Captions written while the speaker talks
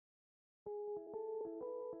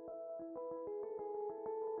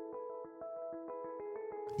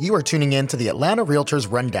You are tuning in to the Atlanta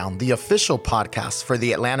Realtors Rundown, the official podcast for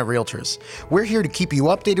the Atlanta Realtors. We're here to keep you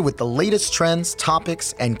updated with the latest trends,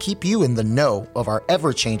 topics, and keep you in the know of our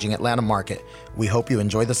ever-changing Atlanta market. We hope you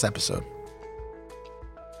enjoy this episode.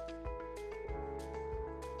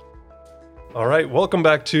 All right, welcome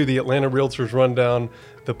back to the Atlanta Realtors Rundown,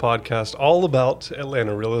 the podcast all about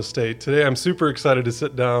Atlanta real estate. Today, I'm super excited to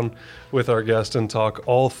sit down with our guest and talk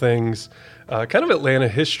all things kind of Atlanta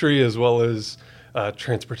history as well as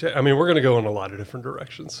transportation. I mean, we're going to go in a lot of different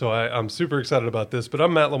directions. So I'm super excited about this. But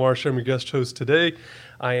I'm Matt LaMarsh. I'm your guest host today.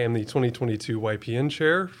 I am the 2022 YPN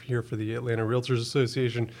chair here for the Atlanta Realtors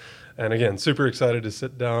Association. And again, super excited to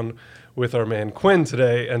sit down with our man Quinn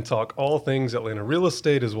today and talk all things Atlanta real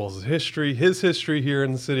estate as well as his history here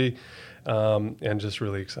in the city, and just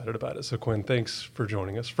really excited about it. So Quinn, thanks for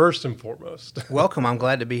joining us first and foremost. Welcome. I'm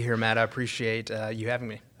glad to be here, Matt. I appreciate you having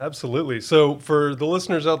me. Absolutely. So for the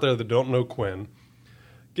listeners out there that don't know Quinn,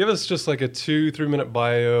 give us just like a 2-3 minute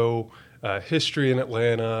bio, history in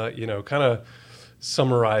Atlanta, kind of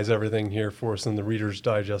summarize everything here for us in the Reader's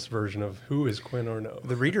Digest version of who is Quinn Arnau.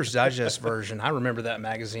 The Reader's Digest version, I remember that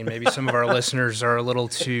magazine. Maybe some of our listeners are a little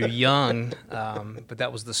too young, but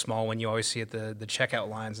that was the small one you always see at the checkout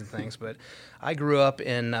lines and things. But I grew up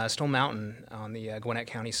in Stone Mountain on the Gwinnett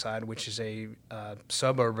County side, which is a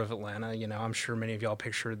suburb of Atlanta. I'm sure many of y'all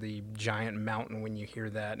picture the giant mountain when you hear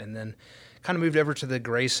that. And then kind of moved over to the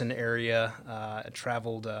Grayson area,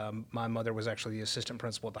 traveled. My mother was actually the assistant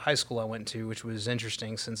principal at the high school I went to, which was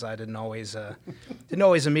interesting since I didn't always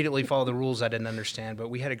immediately follow the rules I didn't understand. But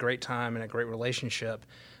we had a great time and a great relationship.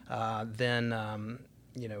 Then,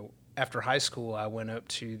 after high school, I went up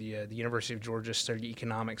to the University of Georgia, studied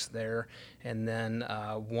economics there, and then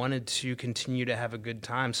wanted to continue to have a good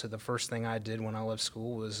time. So the first thing I did when I left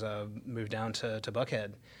school was move down to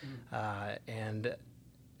Buckhead, and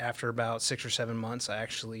after about 6 or 7 months, I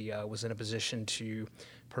actually was in a position to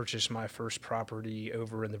purchase my first property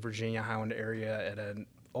over in the Virginia Highland area at an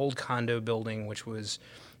old condo building, which was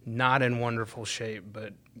not in wonderful shape,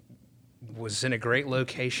 but was in a great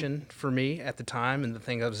location for me at the time and the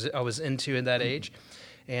thing I was into at that age.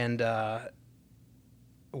 And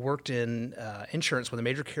worked in insurance with a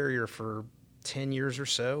major carrier for 10 years or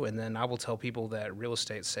so. And then I will tell people that real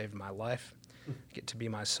estate saved my life. Get to be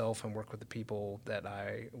myself and work with the people that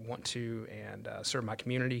I want to and serve my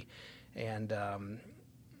community. And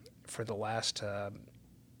for the last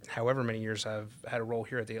however many years, I've had a role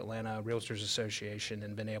here at the Atlanta Realtors Association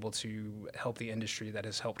and been able to help the industry that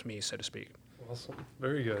has helped me, so to speak. Awesome.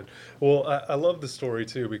 Very good. Well, I love the story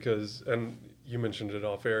too because, and you mentioned it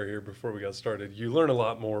off air here before we got started, you learn a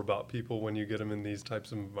lot more about people when you get them in these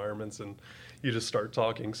types of environments and you just start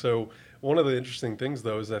talking. So one of the interesting things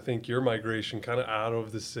though is I think your migration kind of out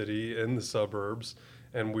of the city in the suburbs,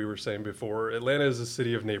 and we were saying before, Atlanta is a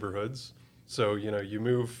city of neighborhoods. So, you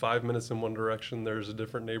move 5 minutes in one direction, there's a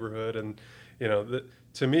different neighborhood. And,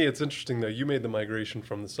 to me, it's interesting though, you made the migration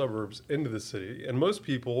from the suburbs into the city. And most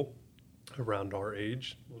people around our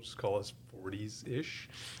age, we'll just call us 40s-ish,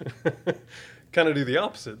 kind of do the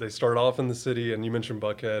opposite. They start off in the city, and you mentioned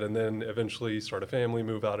Buckhead, and then eventually start a family,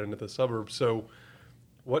 move out into the suburbs. So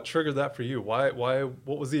what triggered that for you? What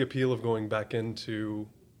was the appeal of going back into,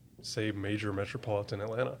 say, major metropolitan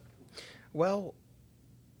Atlanta? Well,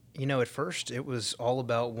 at first it was all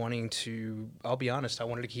about wanting to, I'll be honest, I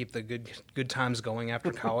wanted to keep the good times going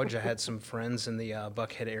after college. I had some friends in the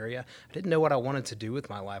Buckhead area. I didn't know what I wanted to do with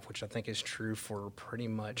my life, which I think is true for pretty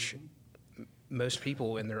much most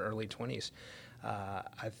people in their early 20s.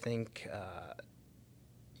 I think,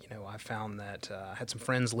 I found that I had some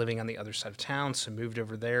friends living on the other side of town, so moved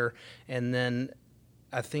over there. And then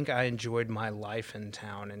I think I enjoyed my life in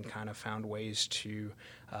town and kind of found ways to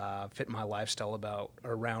fit my lifestyle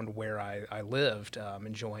around where I lived,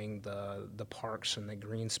 enjoying the parks and the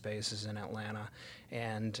green spaces in Atlanta.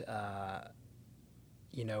 And,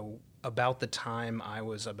 about the time I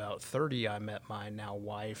was about 30, I met my now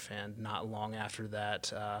wife, and not long after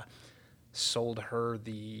that, sold her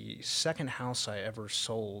the second house I ever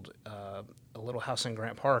sold, a little house in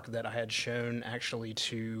Grant Park that I had shown actually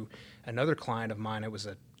to another client of mine. It was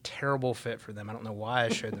a terrible fit for them. I don't know why I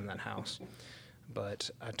showed them that house, but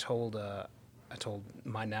I told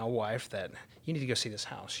my now wife that you need to go see this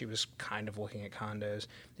house. She was kind of looking at condos,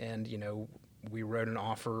 and we wrote an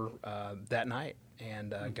offer that night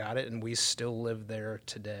and got it, and we still live there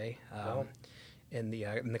today in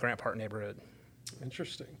the Grant Park neighborhood.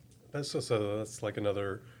 Interesting. That's like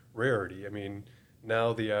another rarity. I mean,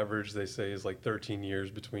 now the average, they say, is like 13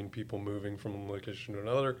 years between people moving from one location to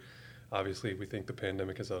another. Obviously, we think the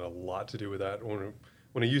pandemic has had a lot to do with that.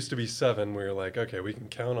 When it used to be 7, we were like, okay, we can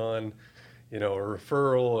count on, a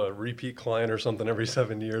referral, a repeat client or something every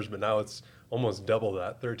 7 years, but now it's almost double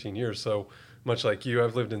that, 13 years. So much like you,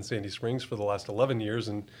 I've lived in Sandy Springs for the last 11 years.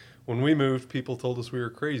 And when we moved, people told us we were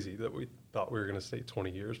crazy, that we thought we were going to stay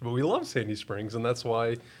 20 years. But we love Sandy Springs, and that's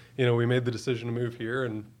why, we made the decision to move here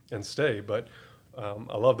and stay. But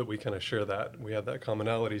I love that we kind of share that. We have that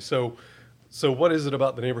commonality. So what is it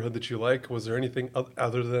about the neighborhood that you like? Was there anything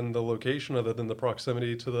other than the location, other than the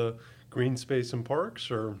proximity to the green space and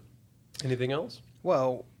parks, or anything else?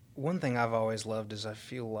 Well, one thing I've always loved is I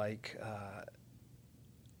feel like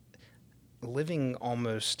living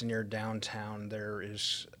almost near downtown, there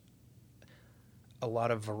is a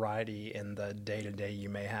lot of variety in the day-to-day you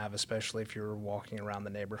may have, especially if you're walking around the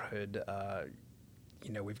neighborhood.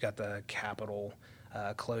 We've got the Capitol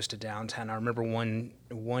close to downtown. I remember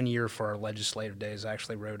one year for our legislative days, I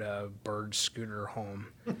actually rode a bird scooter home,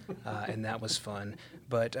 and that was fun.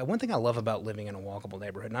 But one thing I love about living in a walkable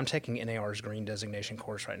neighborhood, and I'm taking NAR's Green Designation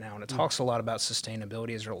course right now, and it talks a lot about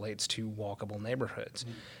sustainability as it relates to walkable neighborhoods.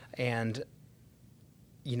 And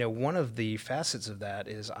one of the facets of that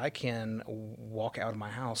is I can walk out of my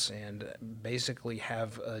house and basically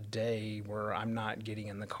have a day where I'm not getting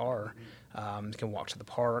in the car. Can walk to the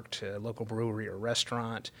park, to a local brewery or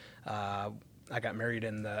restaurant. I got married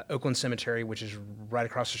in the Oakland Cemetery, which is right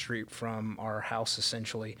across the street from our house,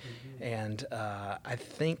 essentially. And I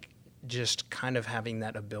think just kind of having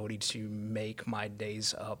that ability to make my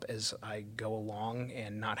days up as I go along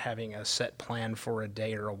and not having a set plan for a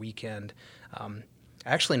day or a weekend.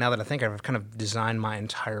 Actually, now that I think, I've kind of designed my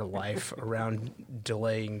entire life around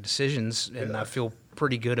delaying decisions, and I feel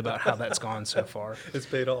pretty good about how that's gone so far. It's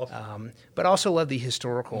paid off. But I also love the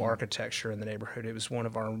historical architecture in the neighborhood. It was one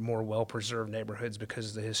of our more well-preserved neighborhoods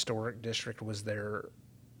because the historic district was there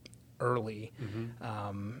early.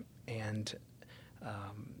 And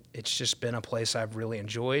it's just been a place I've really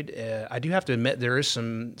enjoyed. I do have to admit there is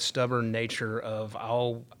some stubborn nature of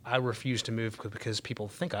I refuse to move because people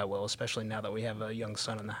think I will, especially now that we have a young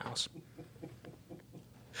son in the house.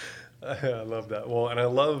 I love that. Well, and I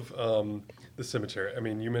love the cemetery. I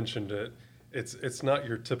mean, you mentioned it. It's not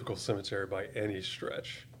your typical cemetery by any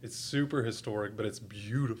stretch. It's super historic, but it's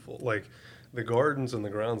beautiful. Like the gardens and the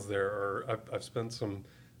grounds there are. I've spent some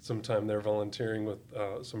time there volunteering with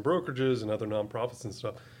some brokerages and other nonprofits and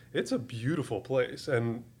stuff. It's a beautiful place,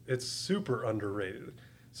 and it's super underrated.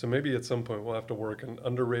 So maybe at some point we'll have to work an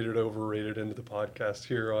underrated, overrated into the podcast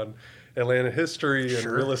here on Atlanta history and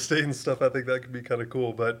real estate and stuff. I think that could be kind of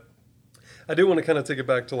cool. But I do want to kind of take it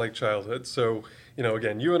back to like childhood. So,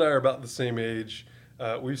 again, you and I are about the same age.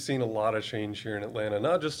 We've seen a lot of change here in Atlanta,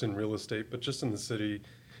 not just in real estate, but just in the city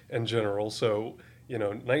in general. So,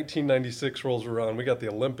 1996 rolls around. We got the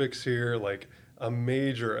Olympics here, like a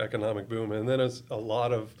major economic boom. And then it's a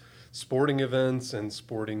lot of sporting events and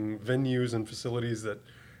sporting venues and facilities that,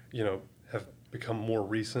 have become more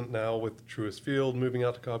recent now with Truist Field moving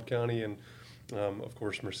out to Cobb County and, of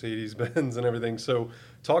course, Mercedes-Benz and everything. So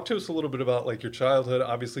talk to us a little bit about like your childhood,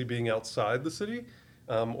 obviously being outside the city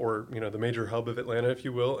or, the major hub of Atlanta, if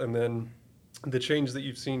you will, and then the change that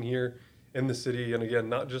you've seen here in the city. And again,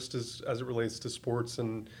 not just as it relates to sports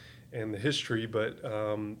and the history, but,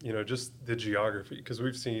 just the geography, because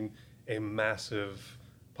we've seen a massive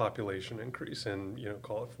population increase in,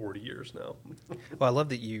 call it 40 years now. Well, I love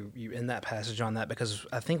that you end that passage on that, because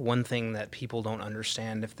I think one thing that people don't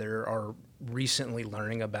understand if they are recently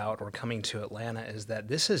learning about or coming to Atlanta is that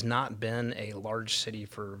this has not been a large city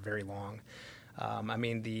for very long.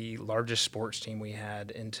 The largest sports team we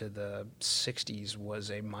had into the 60s was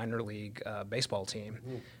a minor league baseball team.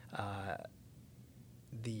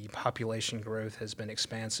 The population growth has been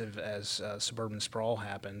expansive as suburban sprawl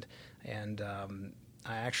happened, and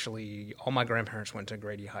all my grandparents went to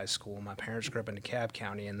Grady High School. My parents grew up in DeKalb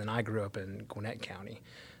County, and then I grew up in Gwinnett County.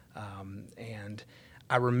 And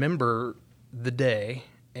I remember the day,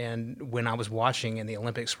 and when I was watching and the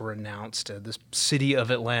Olympics were announced, the city of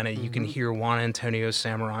Atlanta, you can hear Juan Antonio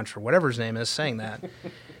Samaranch, or whatever his name is, saying that,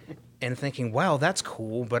 and thinking, wow, that's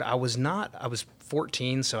cool. But I was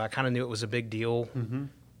 14, so I kind of knew it was a big deal.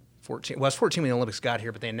 14. Well, I was 14 when the Olympics got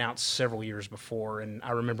here, but they announced several years before. And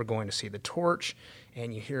I remember going to see the torch,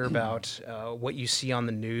 and you hear about what you see on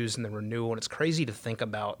the news and the renewal. And it's crazy to think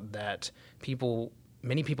about that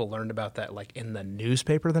many people learned about that like in the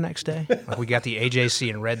newspaper the next day. Like we got the AJC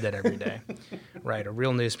and read that every day, right? A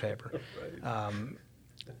real newspaper. Right.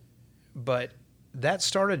 But that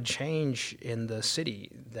started change in the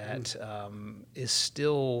city that is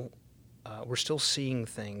still... we're still seeing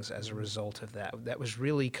things as a result of that. That was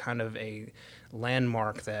really kind of a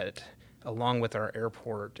landmark that, along with our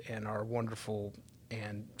airport and our wonderful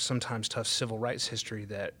and sometimes tough civil rights history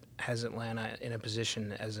that has Atlanta in a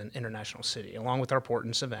position as an international city, along with our port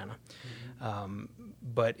in Savannah.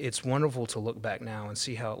 But it's wonderful to look back now and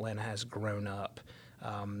see how Atlanta has grown up.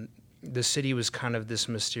 The city was kind of this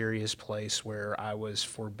mysterious place where I was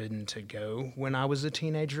forbidden to go when I was a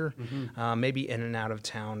teenager, maybe in and out of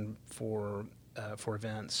town for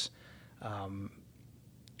events.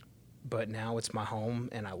 But now it's my home,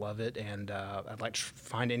 and I love it, and I'd like to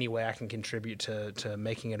find any way I can contribute to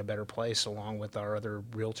making it a better place along with our other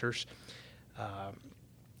realtors.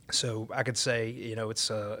 So I could say, it's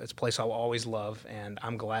a place I'll always love, and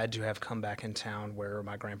I'm glad to have come back in town where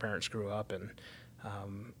my grandparents grew up, and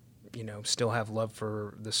still have love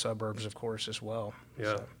for the suburbs, of course, as well.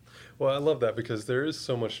 Yeah. So. Well, I love that because there is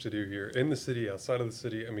so much to do here in the city, outside of the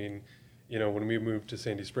city. I mean, when we moved to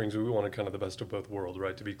Sandy Springs, we wanted kind of the best of both worlds,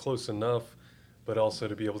 right? To be close enough, but also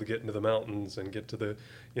to be able to get into the mountains and get to the,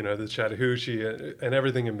 the Chattahoochee and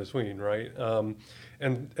everything in between, right?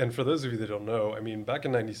 And for those of you that don't know, I mean, back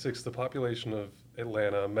in '96, the population of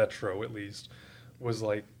Atlanta Metro, at least, was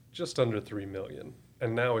like just under 3 million,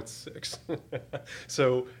 and now it's 6.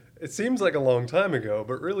 So it seems like a long time ago,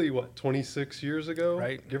 but really, 26 years ago,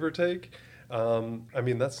 right, give or take? I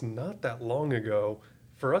mean, that's not that long ago.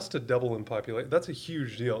 For us to double in population, that's a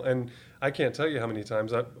huge deal. And I can't tell you how many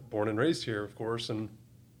times I'm born and raised here, of course, and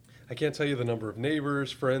I can't tell you the number of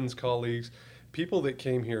neighbors, friends, colleagues, people that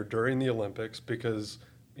came here during the Olympics because,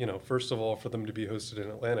 first of all, for them to be hosted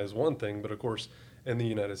in Atlanta is one thing, but of course, in the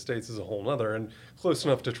United States is a whole nother. And close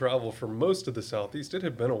enough to travel for most of the Southeast, it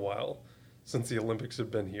had been a while since the Olympics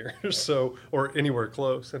had been here, or anywhere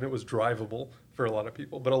close, and it was drivable for a lot of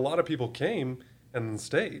people. But a lot of people came and then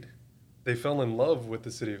stayed. They fell in love with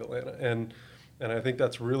the city of Atlanta. And I think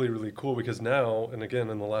that's really, really cool because now, and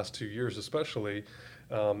again, in the last 2 years especially,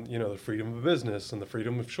 the freedom of business and the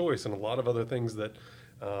freedom of choice and a lot of other things that,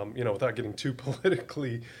 without getting too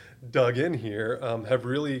politically dug in here, have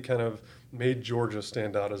really kind of made Georgia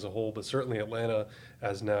stand out as a whole. But certainly Atlanta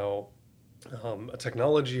as now a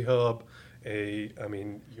technology hub, you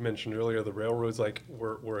mentioned earlier the railroads, like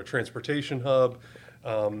we're a transportation hub.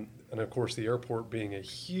 And of course, the airport being a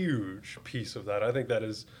huge piece of that. I think that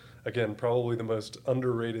is, again, probably the most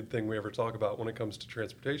underrated thing we ever talk about when it comes to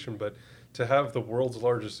transportation. But to have the world's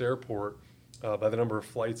largest airport by the number of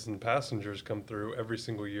flights and passengers come through every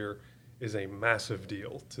single year is a massive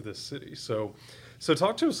deal to this city. So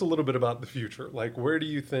talk to us a little bit about the future. Like, where do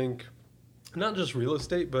you think, not just real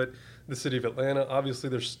estate, but the city of Atlanta? Obviously,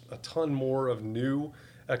 there's a ton more of new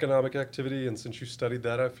economic activity, and since you studied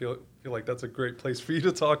that, I feel like that's a great place for you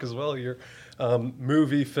to talk as well here.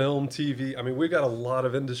 Movie, film, TV. I mean, we got a lot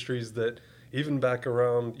of industries that even back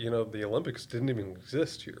around, the Olympics didn't even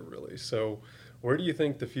exist here, really. So where do you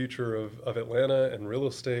think the future of Atlanta and real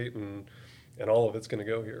estate and all of it's going to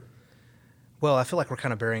go here? Well, I feel like we're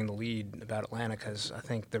kind of bearing the lead about Atlanta because I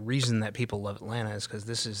think the reason that people love Atlanta is because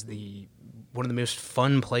this is one of the most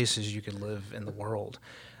fun places you could live in the world.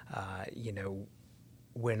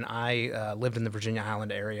 When I lived in the Virginia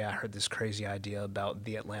Highland area, I heard this crazy idea about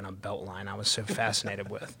the Atlanta Beltline I was so fascinated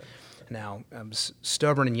with. Now, I was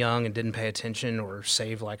stubborn and young and didn't pay attention or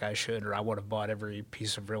save like I should, or I would have bought every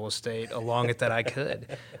piece of real estate along it that I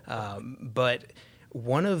could. But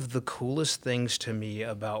one of the coolest things to me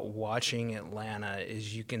about watching Atlanta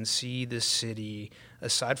is you can see the city,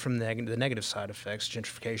 aside from the negative side effects,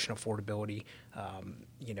 gentrification, affordability,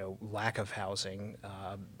 lack of housing,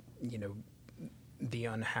 the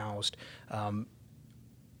unhoused.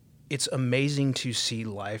 It's amazing to see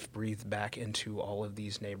life breathe back into all of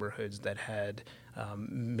these neighborhoods that had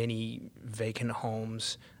many vacant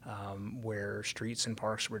homes, where streets and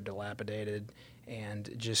parks were dilapidated, and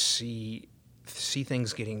just see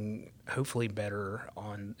things getting hopefully better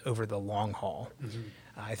over the long haul. Mm-hmm.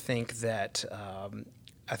 I think that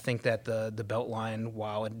the Beltline,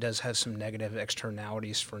 while it does have some negative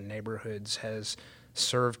externalities for neighborhoods, has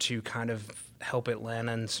served to kind of help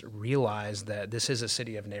Atlantans realize that this is a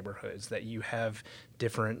city of neighborhoods, that you have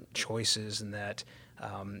different choices, and that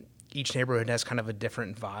each neighborhood has kind of a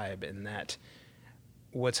different vibe, and that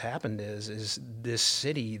what's happened is this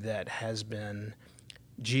city that has been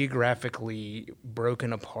geographically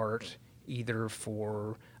broken apart either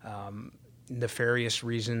for nefarious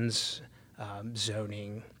reasons,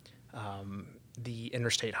 zoning, the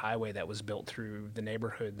interstate highway that was built through the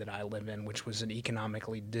neighborhood that I live in, which was an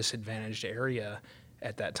economically disadvantaged area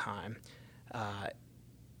at that time.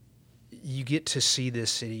 You get to see this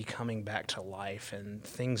city coming back to life and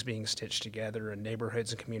things being stitched together, and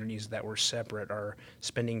neighborhoods and communities that were separate are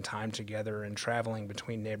spending time together and traveling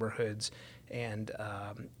between neighborhoods. And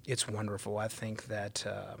it's wonderful. I think that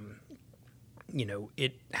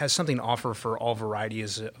it has something to offer for all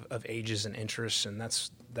varieties of ages and interests, and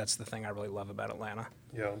that's the thing I really love about Atlanta.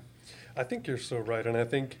 Yeah, I think you're so right. And I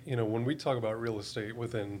think, when we talk about real estate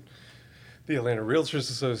within the Atlanta Realtors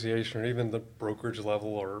Association or even the brokerage level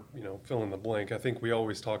or, fill in the blank, I think we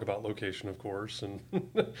always talk about location, of course. And,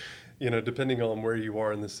 depending on where you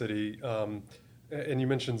are in the city, and you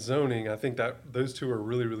mentioned zoning, I think that those two are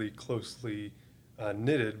really, really closely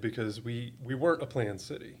knitted because we weren't a planned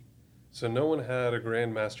city. So no one had a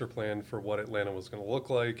grand master plan for what Atlanta was going to look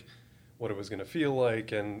like, what it was going to feel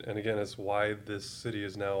like. And again, it's why this city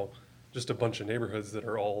is now just a bunch of neighborhoods that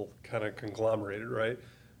are all kind of conglomerated, right?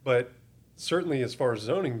 But certainly as far as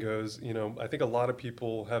zoning goes, I think a lot of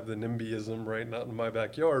people have the NIMBYism, right? Not in my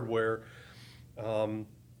backyard, where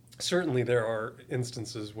certainly there are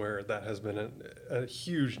instances where that has been a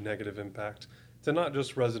huge negative impact to not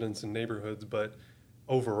just residents and neighborhoods, but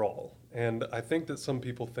overall. And I think that some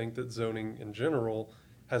people think that zoning in general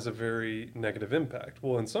has a very negative impact.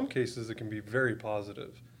 Well, in some cases, it can be very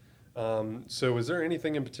positive. So is there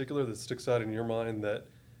anything in particular that sticks out in your mind that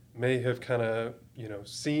may have kind of,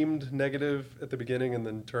 seemed negative at the beginning and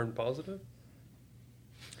then turned positive?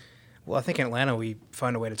 Well, I think in Atlanta, we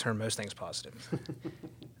find a way to turn most things positive.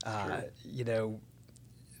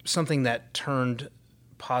 Something that turned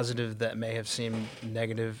positive that may have seemed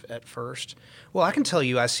negative at first. Well, I can tell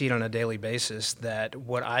you I see it on a daily basis that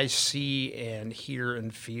what I see and hear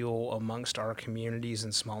and feel amongst our communities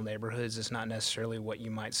and small neighborhoods is not necessarily what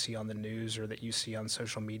you might see on the news or that you see on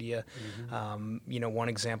social media. Mm-hmm. One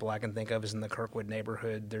example I can think of is in the Kirkwood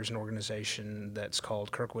neighborhood. There's an organization that's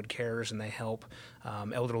called Kirkwood Cares, and they help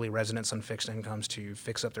elderly residents on fixed incomes to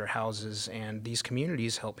fix up their houses. And these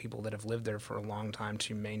communities help people that have lived there for a long time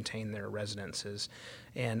to maintain their residences.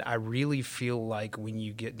 And I really feel like when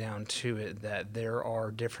you get down to it that there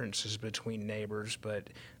are differences between neighbors, but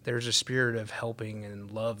there's a spirit of helping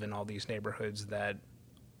and love in all these neighborhoods that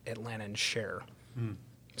Atlantans share. Mm.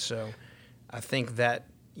 So I think that,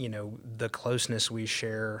 the closeness we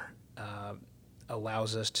share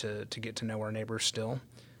allows us to get to know our neighbors still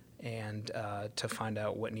and to find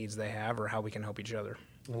out what needs they have or how we can help each other.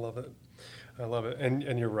 I love it.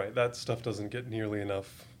 And you're right. That stuff doesn't get nearly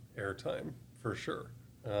enough airtime, for sure.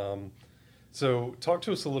 So talk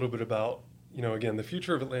to us a little bit about, again, the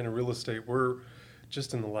future of Atlanta real estate. We're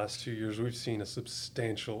just in the last 2 years, we've seen a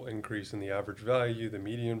substantial increase in the average value. The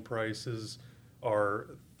median prices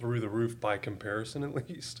are through the roof by comparison, at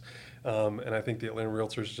least. And I think the Atlanta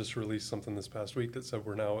Realtors just released something this past week that said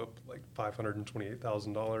we're now up like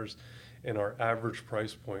 $528,000 in our average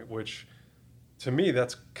price point, which to me,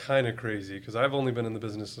 that's kind of crazy because I've only been in the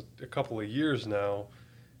business a couple of years now.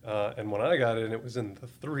 And when I got in, it was in the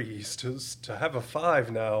threes. To have a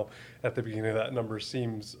 5 now at the beginning of that number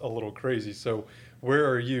seems a little crazy. So where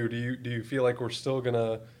are you? Do you feel like we're still going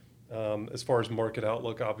to, as far as market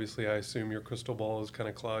outlook, obviously I assume your crystal ball is kind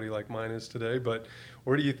of cloudy like mine is today, but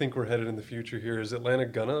where do you think we're headed in the future here? Is Atlanta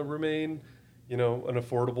going to remain, an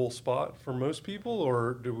affordable spot for most people,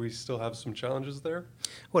 or do we still have some challenges there?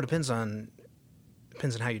 Well, it depends on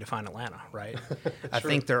how you define Atlanta, right? I Sure.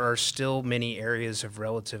 think there are still many areas of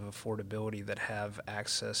relative affordability that have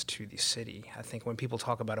access to the city. I think when people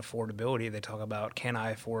talk about affordability, they talk about, can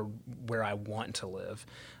I afford where I want to live?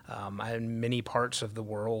 In many parts of the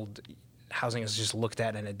world, housing is just looked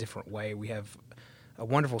at in a different way. We have a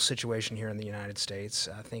wonderful situation here in the United States.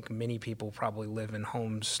 I think many people probably live in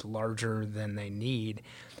homes larger than they need.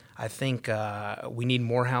 I think we need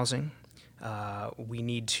more housing. We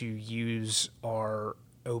need to use our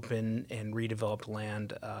open and redeveloped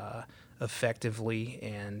land effectively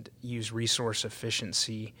and use resource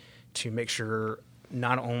efficiency to make sure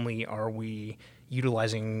not only are we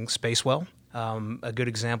utilizing space well. A good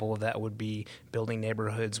example of that would be building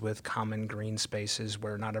neighborhoods with common green spaces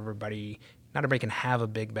where not everybody can have a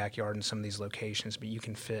big backyard in some of these locations, but you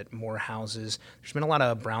can fit more houses. There's been a lot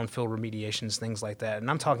of brownfield remediations, things like that,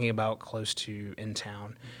 and I'm talking about close to in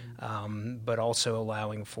town, but also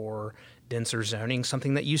allowing for denser zoning,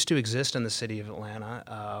 something that used to exist in the city of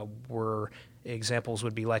Atlanta, where examples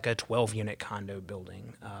would be like a 12-unit condo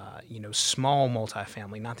building, small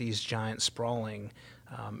multifamily, not these giant sprawling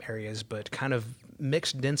areas, but kind of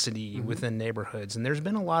mixed density within neighborhoods. And there's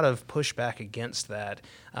been a lot of pushback against that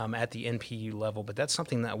at the NPU level, but that's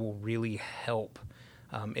something that will really help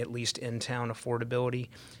at least in-town affordability.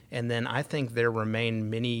 And then I think there remain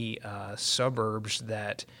many suburbs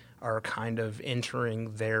that are kind of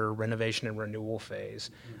entering their renovation and renewal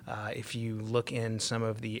phase. If you look in some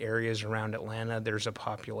of the areas around Atlanta, there's a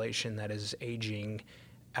population that is aging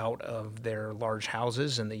out of their large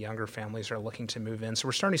houses, and the younger families are looking to move in. So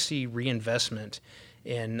we're starting to see reinvestment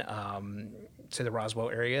in to the Roswell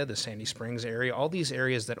area, the Sandy Springs area, all these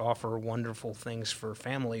areas that offer wonderful things for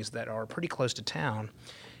families that are pretty close to town.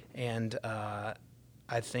 And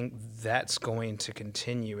I think that's going to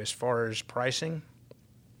continue. As far as pricing,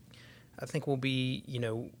 I think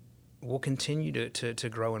we'll continue to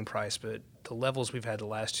grow in price, but the levels we've had the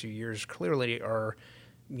last 2 years clearly are,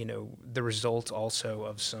 the result also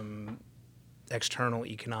of some external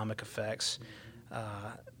economic effects.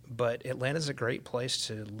 But Atlanta's a great place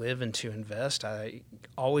to live and to invest. I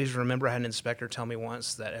always remember I had an inspector tell me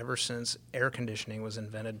once that ever since air conditioning was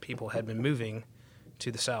invented, people had been moving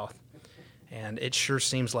to the south. And it sure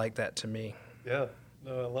seems like that to me. Yeah,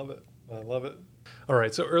 no, I love it. I love it. All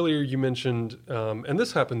right, so earlier you mentioned, and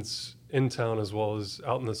this happens in town as well as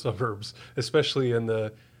out in the suburbs, especially in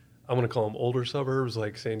the, I want to call them older suburbs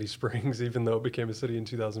like Sandy Springs, even though it became a city in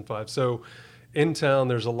 2005. So in town,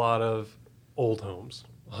 there's a lot of old homes,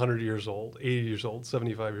 100 years old, 80 years old,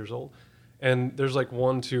 75 years old. And there's like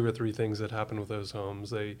 1, 2, or 3 things that happen with those homes.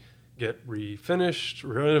 They get refinished,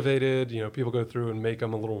 renovated, people go through and make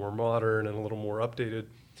them a little more modern and a little more updated.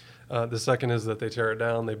 The second is that they tear it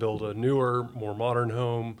down, they build a newer, more modern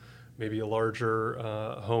home, maybe a larger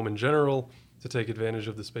home in general to take advantage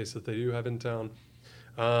of the space that they do have in town.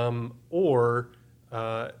 Or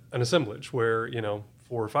an assemblage where, 4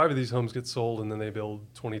 or 5 of these homes get sold and then they build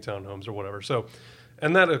 20 townhomes or whatever. So,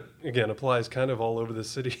 and that, again, applies kind of all over the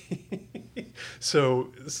city.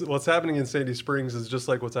 So what's happening in Sandy Springs is just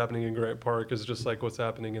like what's happening in Grant Park, is just like what's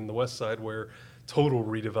happening in the West Side, where total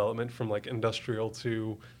redevelopment from like industrial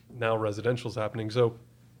to now residential is happening. So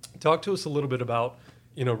talk to us a little bit about,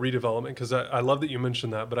 redevelopment, because I love that you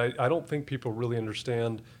mentioned that, but I don't think people really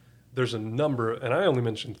understand there's a number, and I only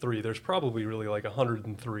mentioned 3. There's probably really like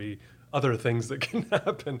 103 other things that can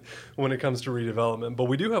happen when it comes to redevelopment. But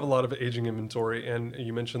we do have a lot of aging inventory, and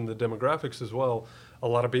you mentioned the demographics as well. A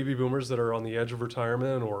lot of baby boomers that are on the edge of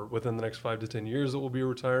retirement or within the next 5 to 10 years that will be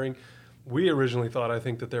retiring. We originally thought, I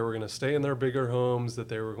think, that they were going to stay in their bigger homes, that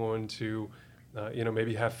they were going to,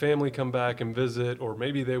 maybe have family come back and visit, or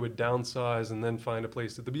maybe they would downsize and then find a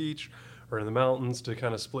place at the beach or in the mountains to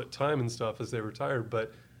kind of split time and stuff as they retired.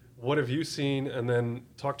 But what have you seen? And then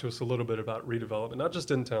talk to us a little bit about redevelopment, not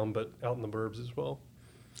just in town, but out in the burbs as well.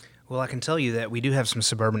 Well, I can tell you that we do have some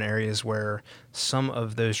suburban areas where some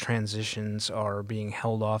of those transitions are being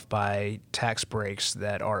held off by tax breaks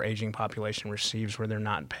that our aging population receives, where they're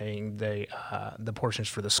not paying the portions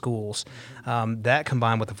for the schools. That,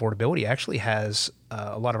 combined with affordability, actually has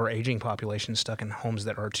a lot of our aging population stuck in homes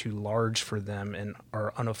that are too large for them and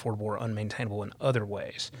are unaffordable or unmaintainable in other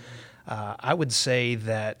ways. I would say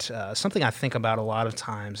that something I think about a lot of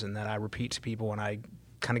times and that I repeat to people when I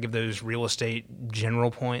kind of give those real estate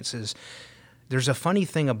general points is there's a funny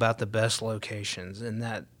thing about the best locations, and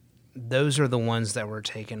that those are the ones that were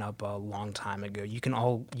taken up a long time ago. You can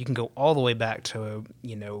go all the way back to,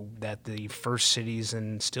 that the first cities,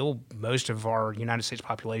 and still most of our United States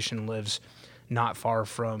population lives not far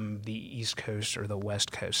from the East Coast or the West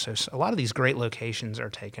Coast. So a lot of these great locations are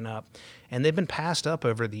taken up, and they've been passed up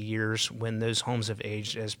over the years when those homes have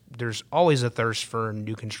aged, as there's always a thirst for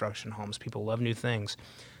new construction homes. People love new things,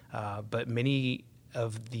 but many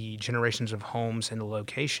of the generations of homes and the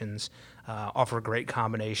locations offer great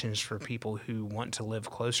combinations for people who want to live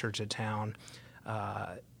closer to town,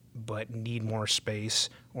 but need more space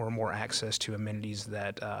or more access to amenities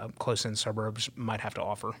that close-in suburbs might have to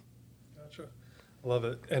offer. Gotcha. Love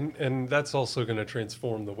it. And that's also going to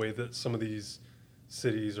transform the way that some of these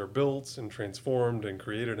cities are built and transformed and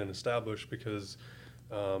created and established, because,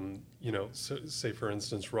 say for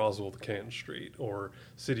instance, Roswell to Canton Street, or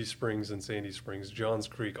City Springs and Sandy Springs, Johns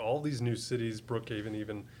Creek, all these new cities, Brookhaven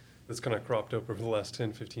even, that's kind of cropped up over the last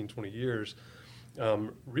 10, 15, 20 years.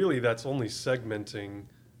 Really, that's only segmenting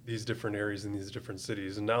these different areas in these different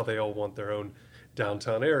cities. And now they all want their own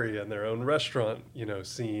downtown area and their own restaurant,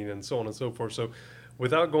 scene, and so on and so forth. So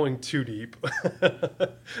without going too deep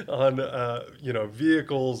on,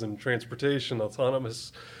 vehicles and transportation,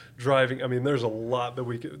 autonomous driving, I mean, there's a lot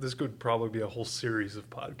that this could probably be a whole series of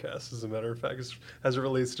podcasts, as a matter of fact, as it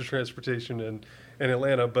relates to transportation in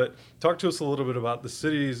Atlanta. But talk to us a little bit about the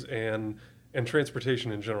cities and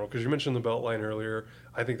transportation in general, because you mentioned the Beltline earlier.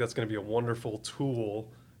 I think that's going to be a wonderful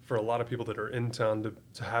tool for a lot of people that are in town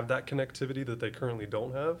to have that connectivity that they currently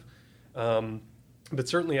don't have. But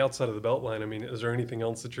certainly outside of the Beltline, I mean, is there anything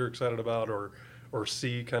else that you're excited about or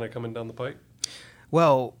see kind of coming down the pike?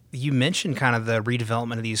 Well, you mentioned kind of the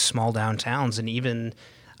redevelopment of these small downtowns, and even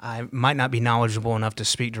I might not be knowledgeable enough to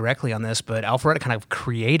speak directly on this, but Alpharetta kind of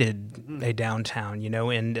created a downtown,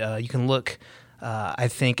 and you can look I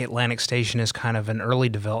think Atlantic Station is kind of an early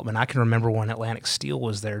development. I can remember when Atlantic Steel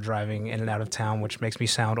was there driving in and out of town, which makes me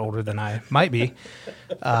sound older than I might be.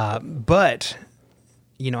 But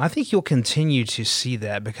I think you'll continue to see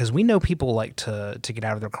that because we know people like to get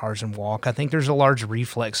out of their cars and walk. I think there's a large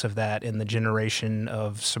reflex of that in the generation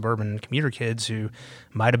of suburban commuter kids who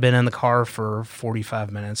might have been in the car for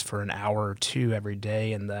 45 minutes, for an hour or two every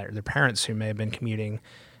day, and their parents who may have been commuting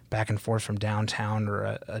back and forth from downtown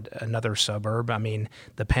or another suburb. I mean,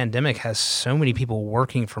 the pandemic has so many people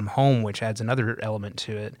working from home, which adds another element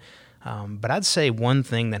to it. But I'd say one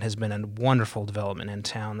thing that has been a wonderful development in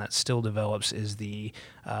town that still develops is the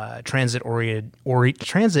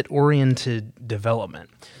transit-oriented development.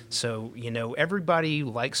 So, everybody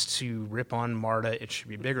likes to rip on MARTA. It should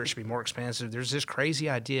be bigger. It should be more expansive. There's this crazy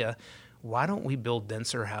idea. Why don't we build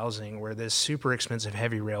denser housing where this super expensive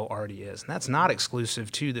heavy rail already is? And that's not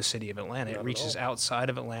exclusive to the city of Atlanta. It reaches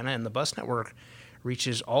outside of Atlanta, and the bus network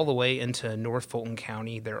reaches all the way into North Fulton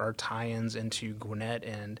County. There are tie-ins into Gwinnett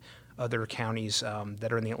and other counties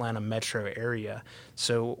that are in the Atlanta metro area.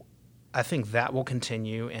 So I think that will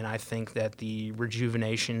continue, and I think that the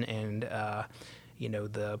rejuvenation and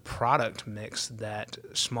the product mix that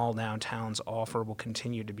small downtowns offer will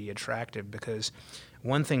continue to be attractive, because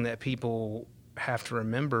one thing that people have to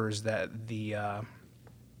remember is that the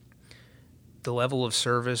level of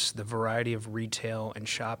service, the variety of retail and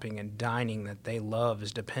shopping and dining that they love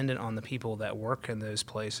is dependent on the people that work in those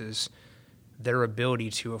places, their ability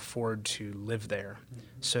to afford to live there.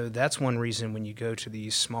 So that's one reason when you go to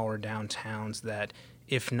these smaller downtowns that,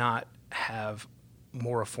 if not have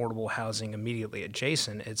more affordable housing immediately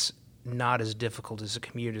adjacent, it's not as difficult as a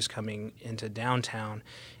commute is coming into downtown.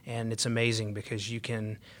 And it's amazing because you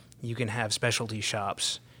can have specialty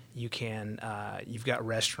shops. You've got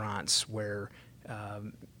restaurants where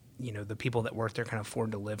the people that work there can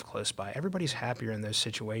afford to live close by. Everybody's happier in those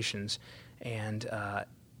situations, and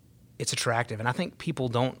it's attractive. And I think people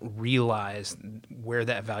don't realize where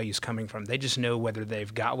that value is coming from. They just know whether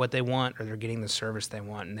they've got what they want or they're getting the service they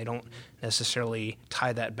want, and they don't necessarily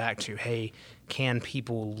tie that back to, hey, can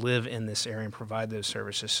people live in this area and provide those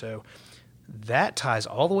services? So that ties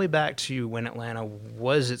all the way back to when Atlanta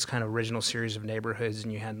was its kind of original series of neighborhoods,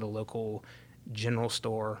 and you had the local general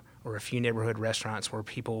store or a few neighborhood restaurants where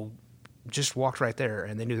people just walked right there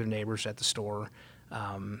and they knew their neighbors at the store.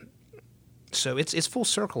 So it's full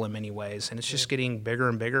circle in many ways, and it's just getting bigger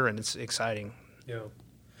and bigger, and it's exciting. Yeah.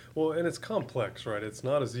 Well, and it's complex, right? It's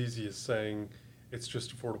not as easy as saying it's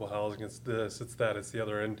just affordable housing. It's this, it's that, it's the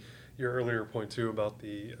other. And your earlier point, too, about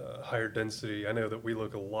the higher density, I know that we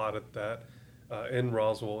look a lot at that in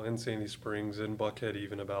Roswell, in Sandy Springs, in Buckhead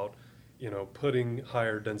even, about putting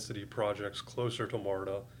higher density projects closer to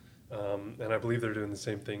MARTA. And I believe they're doing the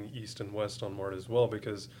same thing east and west on MARTA as well,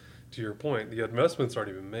 because to your point, the investment's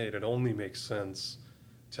already been made. It only makes sense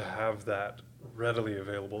to have that readily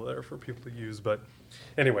available there for people to use. But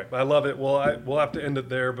anyway, I love it. Well, we'll have to end it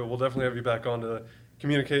there, but we'll definitely have you back on to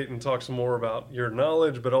communicate and talk some more about your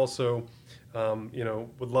knowledge, but also,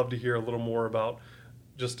 would love to hear a little more about,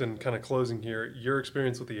 just in kind of closing here, your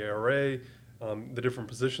experience with the ARA, the different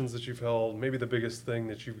positions that you've held, maybe the biggest thing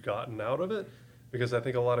that you've gotten out of it, because I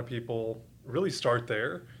think a lot of people really start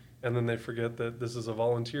there, and then they forget that this is a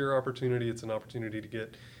volunteer opportunity. It's an opportunity to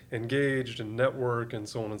get engaged and network and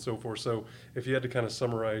so on and so forth. So if you had to kind of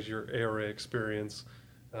summarize your ARA experience,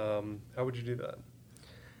 how would you do that?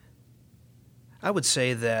 I would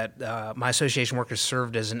say that my association work has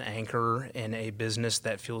served as an anchor in a business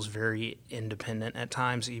that feels very independent at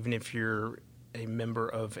times, even if you're a member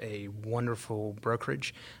of a wonderful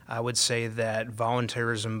brokerage. I would say that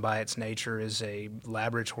volunteerism by its nature is a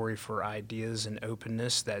laboratory for ideas and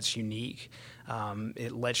openness that's unique.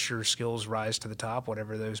 It lets your skills rise to the top,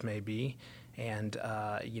 whatever those may be. And,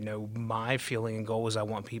 my feeling and goal is I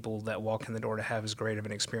want people that walk in the door to have as great of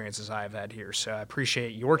an experience as I've had here. So I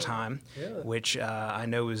appreciate your time, which I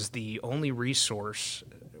know is the only resource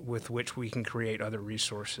with which we can create other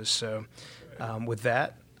resources. So with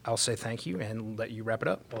that, I'll say thank you and let you wrap it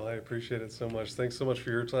up. Well, I appreciate it so much. Thanks so much for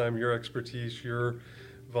your time, your expertise, your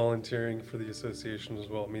volunteering for the association as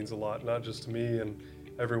well. It means a lot, not just to me and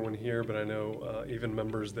everyone here, but I know even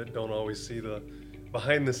members that don't always see the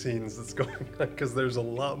behind the scenes that's going on, because there's a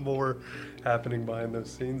lot more happening behind those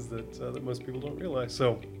scenes that most people don't realize.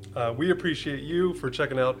 So we appreciate you for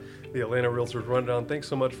checking out the Atlanta Realtors Rundown. Thanks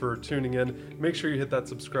so much for tuning in. Make sure you hit that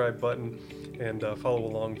subscribe button and follow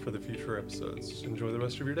along for the future episodes. Enjoy the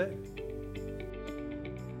rest of your day.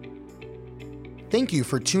 Thank you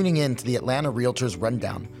for tuning in to the Atlanta Realtors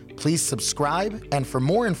Rundown. Please subscribe, and for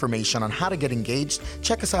more information on how to get engaged,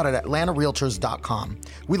 check us out at atlantarealtors.com.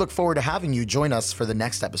 We look forward to having you join us for the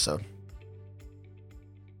next episode.